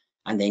certificate.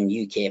 And then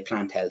UK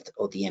Plant Health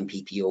or the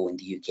MPPO in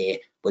the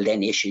UK will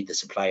then issue the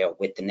supplier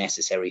with the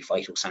necessary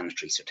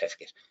phytosanitary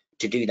certificate.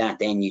 To do that,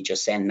 then you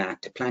just send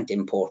that to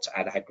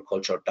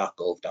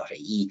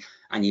plantimports@agriculture.gov.ie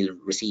and you'll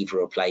receive a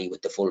reply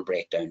with the full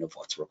breakdown of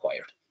what's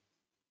required.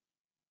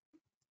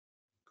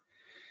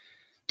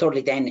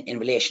 Thirdly then, in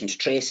relation to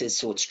traces,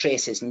 so it's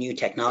traces new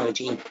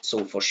technology,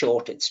 so for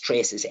short it's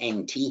traces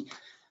NT,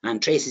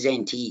 and traces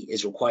NT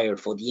is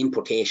required for the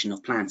importation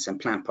of plants and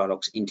plant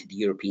products into the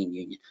European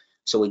Union.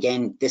 So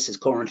again, this is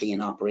currently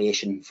in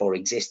operation for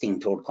existing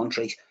third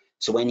countries.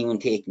 So anyone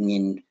taking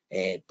in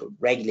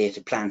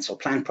regulated plants or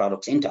plant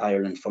products into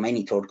Ireland from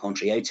any third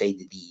country outside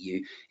the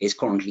EU is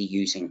currently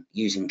using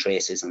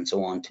traces and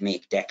so on to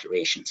make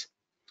declarations.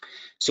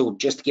 So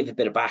just to give a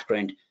bit of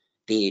background,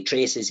 the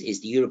Traces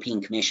is the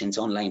European Commission's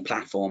online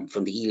platform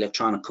for the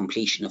electronic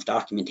completion of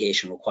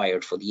documentation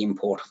required for the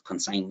import of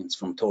consignments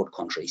from third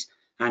countries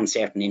and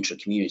certain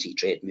intra-community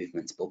trade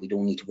movements, but we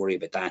don't need to worry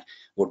about that.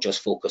 We're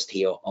just focused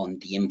here on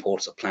the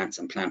imports of plants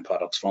and plant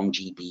products from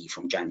GB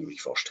from January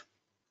 1st.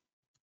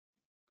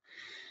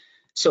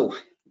 So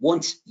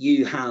once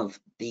you've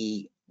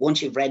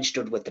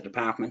registered with the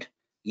department,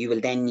 you will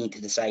then need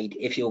to decide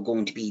if you're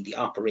going to be the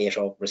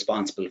operator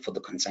responsible for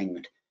the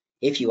consignment.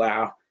 If you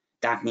are,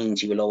 that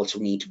means you will also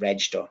need to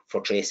register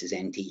for Traces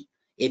NT.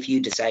 If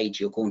you decide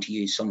you're going to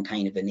use some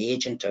kind of an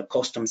agent or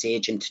customs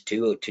agent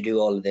to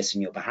do all of this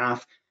on your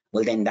behalf,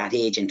 well then that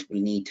agent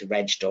will need to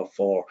register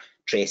for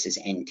Traces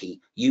NT.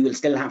 You will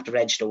still have to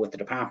register with the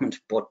department,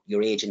 but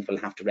your agent will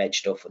have to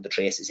register for the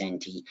Traces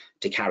NT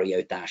to carry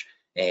out that,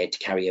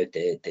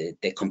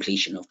 the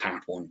completion of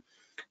part 1.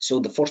 So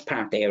the first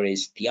part there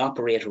is the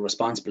operator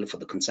responsible for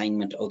the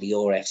consignment or the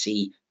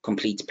RFC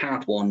completes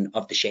part 1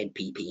 of the SHED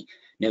PP.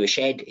 Now a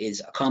SHED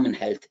is a common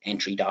health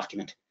entry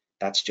document.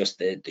 That's just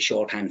the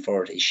shorthand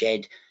for it is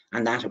SHED,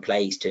 and that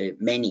applies to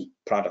many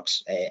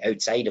products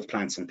outside of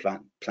plants and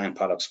plant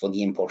products for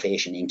the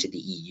importation into the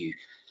EU.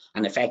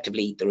 And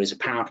effectively there is a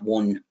part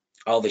 1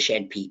 of a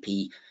SHED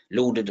PP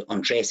loaded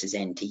on Traces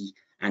NT,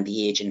 and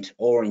the agent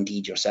or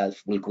indeed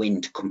yourself will go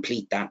in to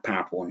complete that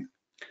part 1.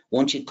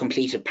 Once you've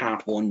completed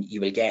part 1,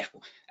 you will get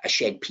a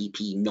SHED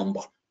PP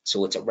number.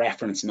 So it's a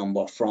reference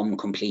number from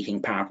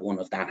completing part 1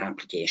 of that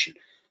application.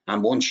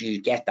 And once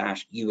you get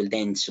that, you will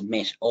then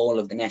submit all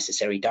of the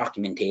necessary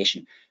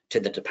documentation to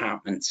the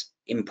department's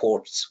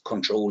imports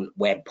control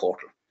web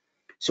portal.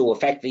 So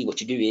effectively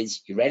what you do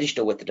is you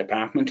register with the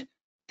department.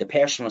 The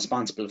person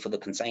responsible for the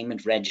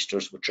consignment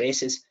registers with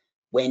Traces.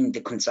 When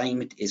the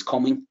consignment is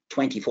coming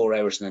 24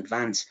 hours in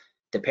advance,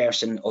 the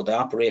person or the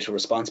operator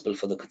responsible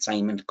for the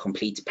consignment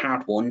completes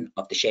part 1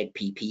 of the SHED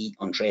PP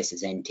on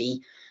Traces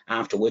NT,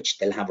 after which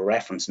they'll have a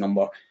reference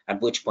number,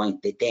 at which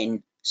point they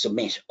then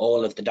submit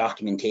all of the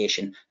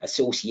documentation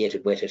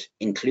associated with it,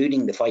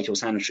 including the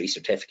phytosanitary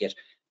certificate,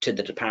 to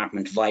the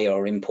department via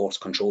our imports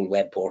control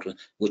web portal,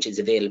 which is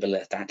available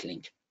at that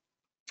link.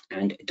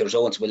 And there's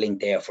also a link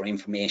there for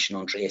information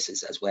on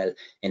Traces as well,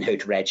 and how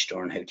to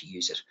register and how to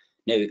use it.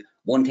 Now,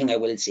 one thing I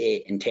will say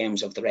in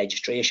terms of the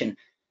registration,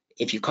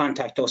 If you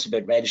contact us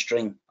about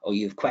registering, or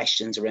you have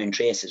questions around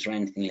traces or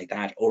anything like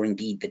that, or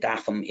indeed the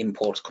DAFM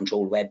Import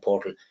Control web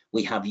portal,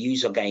 we have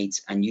user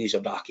guides and user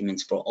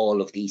documents for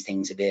all of these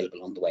things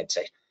available on the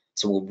website.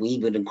 So what we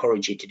would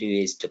encourage you to do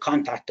is to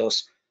contact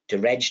us, to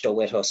register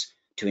with us,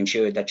 to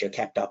ensure that you're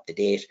kept up to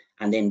date.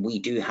 And then we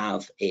do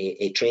have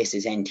a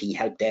Traces NT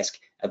help desk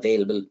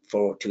available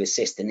to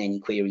assist in any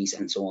queries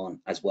and so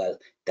on as well,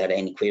 that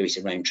any queries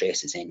around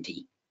Traces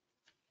NT.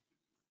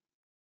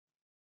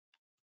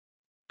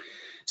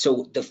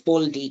 So the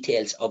full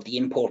details of the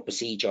import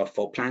procedure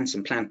for plants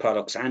and plant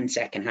products and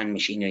second-hand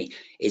machinery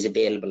is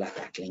available at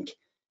that link.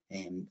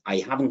 I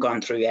haven't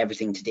gone through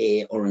everything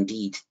today, or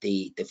indeed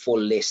the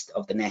full list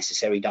of the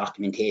necessary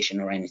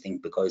documentation or anything,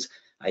 because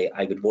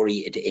I would worry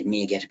it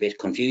may get a bit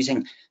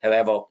confusing.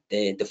 However,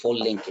 the full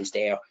link is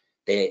there.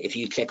 If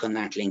you click on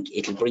that link,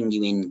 it'll bring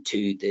you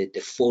into the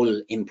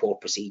full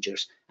import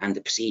procedures and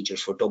the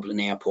procedures for Dublin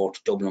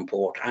Airport, Dublin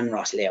Port and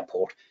Rossall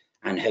Airport,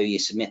 and how you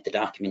submit the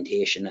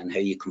documentation and how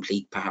you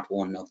complete part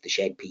 1 of the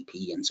Shed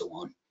PP and so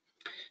on.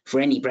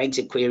 For any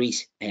Brexit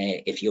queries,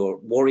 if you're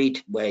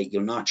worried, where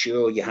you're not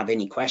sure, you have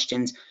any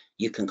questions,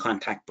 you can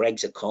contact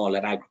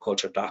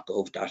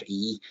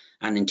brexitcall@agriculture.gov.ie.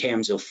 And in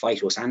terms of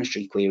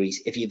phytosanitary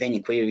queries, if you have any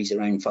queries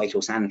around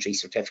phytosanitary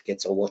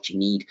certificates or what you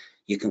need,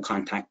 you can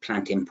contact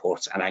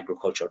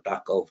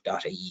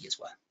plantimports@agriculture.gov.ie as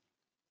well.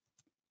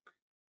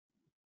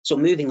 So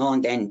moving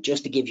on then,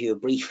 just to give you a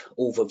brief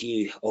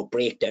overview or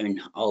breakdown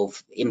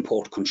of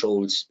import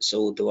controls.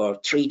 So there are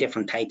 3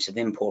 different types of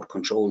import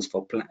controls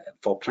for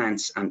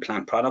plants and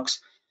plant products.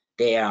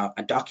 They are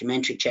a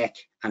documentary check,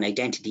 an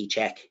identity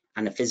check,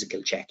 and a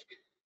physical check.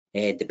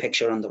 The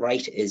picture on the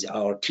right is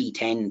our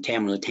T10,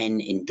 Terminal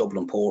 10 in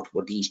Dublin Port,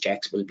 where these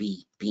checks will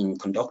be being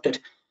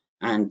conducted.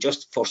 And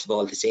just first of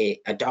all to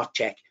say, a doc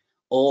check,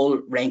 all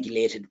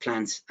regulated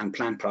plants and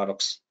plant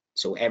products,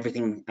 so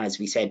everything, as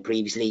we said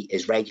previously,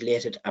 is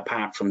regulated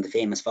apart from the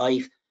famous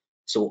 5.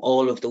 So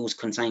all of those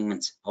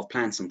consignments of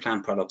plants and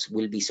plant products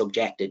will be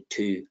subjected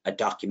to a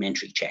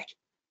documentary check.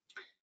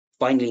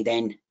 Finally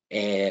then,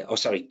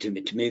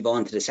 to move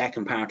on to the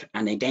second part,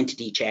 an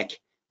identity check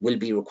will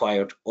be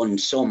required on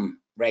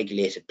some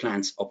regulated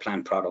plants or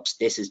plant products.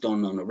 This is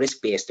done on a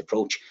risk-based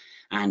approach,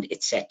 and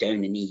it's set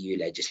down in EU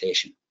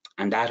legislation.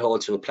 And that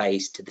also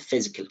applies to the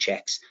physical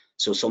checks.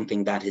 So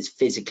something that is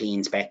physically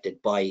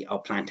inspected by our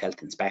plant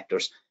health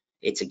inspectors.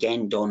 It's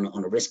again done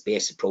on a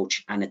risk-based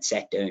approach, and it's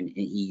set down in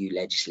EU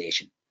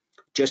legislation.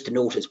 Just to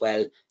note as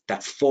well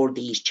that for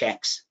these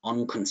checks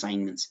on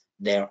consignments,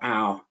 there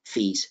are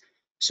fees.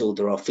 So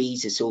there are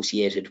fees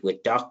associated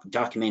with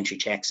documentary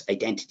checks,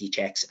 identity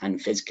checks,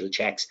 and physical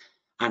checks.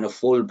 And a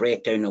full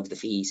breakdown of the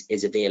fees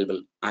is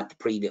available at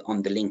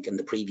on the link in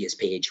the previous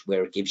page,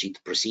 where it gives you the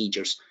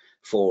procedures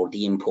for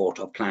the import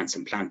of plants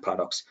and plant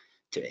products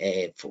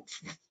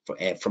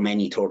from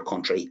any third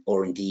country,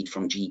 or indeed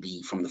from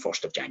GB from the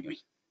 1st of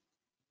January.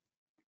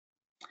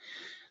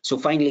 So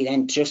finally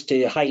then, just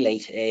to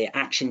highlight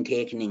action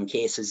taken in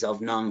cases of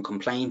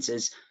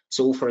non-compliances.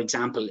 So for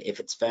example, if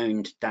it's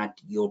found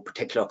that your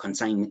particular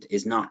consignment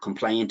is not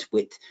compliant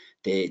with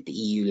the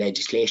EU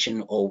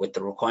legislation or with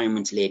the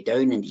requirements laid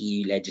down in the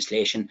EU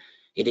legislation,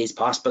 it is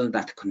possible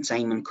that the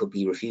consignment could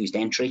be refused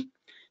entry.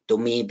 There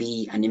may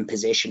be an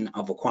imposition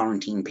of a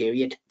quarantine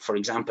period. For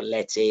example,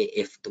 let's say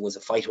if there was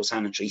a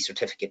phytosanitary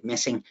certificate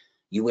missing,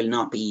 you will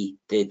not be,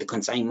 the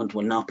consignment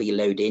will not be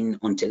allowed in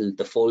until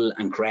the full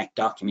and correct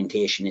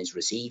documentation is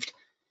received.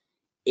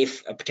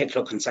 If a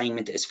particular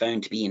consignment is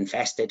found to be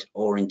infested,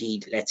 or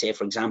indeed, let's say,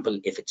 for example,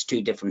 if it's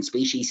 2 different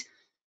species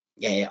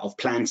of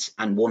plants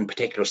and one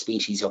particular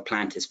species of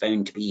plant is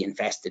found to be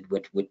infested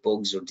with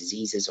bugs or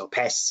diseases or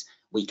pests,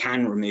 we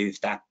can remove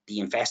the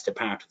infested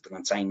part of the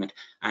consignment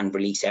and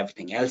release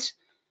everything else.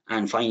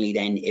 And finally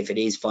then, if it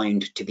is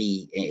found to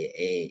be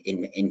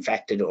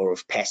infected, or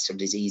if pests or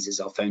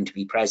diseases are found to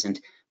be present,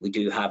 we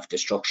do have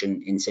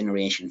destruction,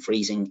 incineration,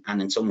 freezing,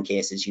 and in some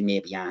cases you may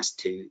be asked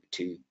to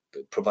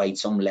provide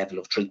some level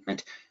of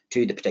treatment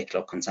to the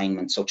particular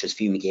consignment, such as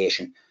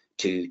fumigation,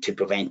 to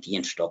prevent the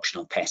introduction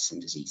of pests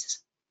and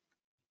diseases.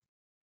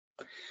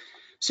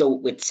 So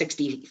with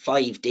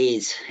 65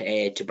 days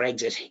to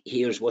Brexit,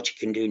 here's what you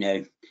can do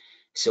now.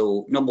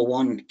 So number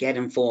 1, get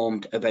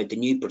informed about the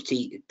new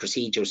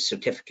procedures,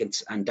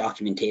 certificates and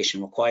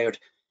documentation required.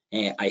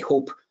 I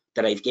hope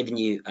that I've given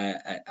you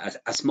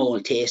a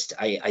small taste.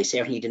 I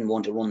certainly didn't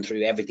want to run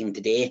through everything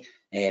today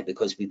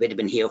because we would have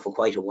been here for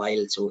quite a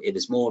while. So it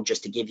was more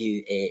just to give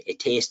you a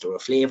taste or a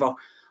flavour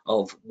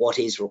of what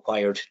is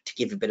required, to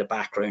give a bit of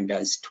background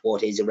as to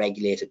what is a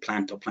regulated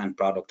plant or plant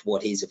product,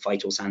 what is a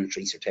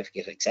phytosanitary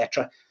certificate,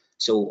 etc.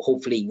 So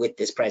hopefully with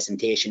this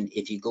presentation,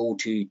 if you go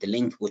to the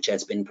link which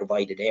has been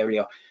provided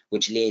earlier,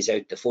 which lays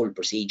out the full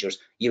procedures,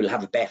 you'll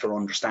have a better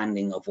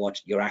understanding of what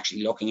you're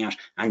actually looking at,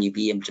 and you'll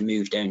be able to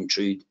move down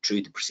through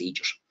the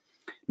procedures.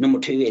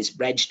 Number 2 is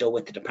register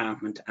with the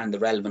department and the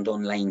relevant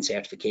online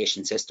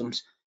certification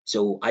systems.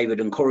 So I would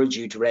encourage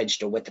you to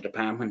register with the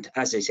department.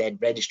 As I said,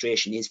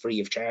 registration is free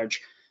of charge,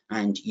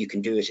 and you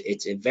can do it.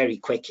 It's a very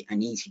quick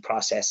and easy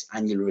process,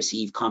 and you'll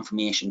receive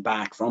confirmation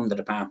back from the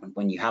department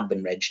when you have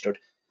been registered,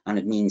 and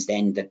it means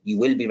then that you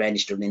will be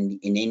registered in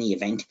any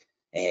event,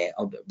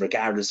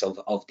 regardless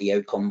of the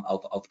outcome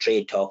of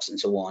trade talks and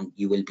so on.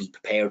 You will be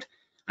prepared.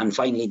 And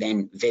finally,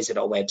 then visit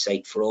our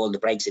website for all the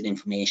Brexit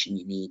information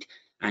you need,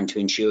 and to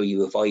ensure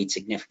you avoid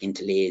significant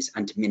delays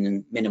and to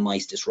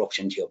minimise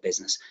disruption to your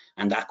business.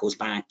 And that goes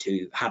back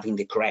to having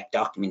the correct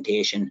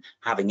documentation,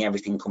 having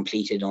everything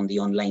completed on the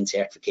online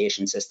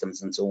certification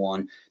systems and so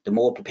on. The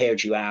more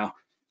prepared you are,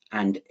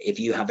 and if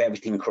you have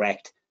everything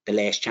correct, the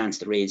less chance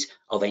there is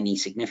of any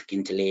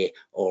significant delay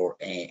or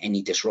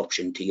any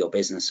disruption to your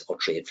business or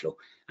trade flow.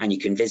 And you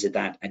can visit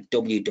that at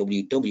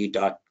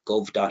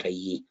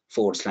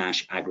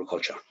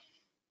www.gov.ie/agriculture.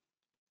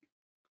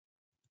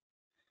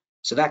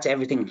 So that's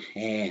everything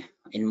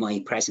in my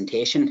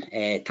presentation.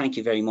 Thank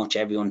you very much,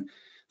 everyone,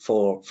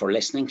 for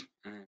listening.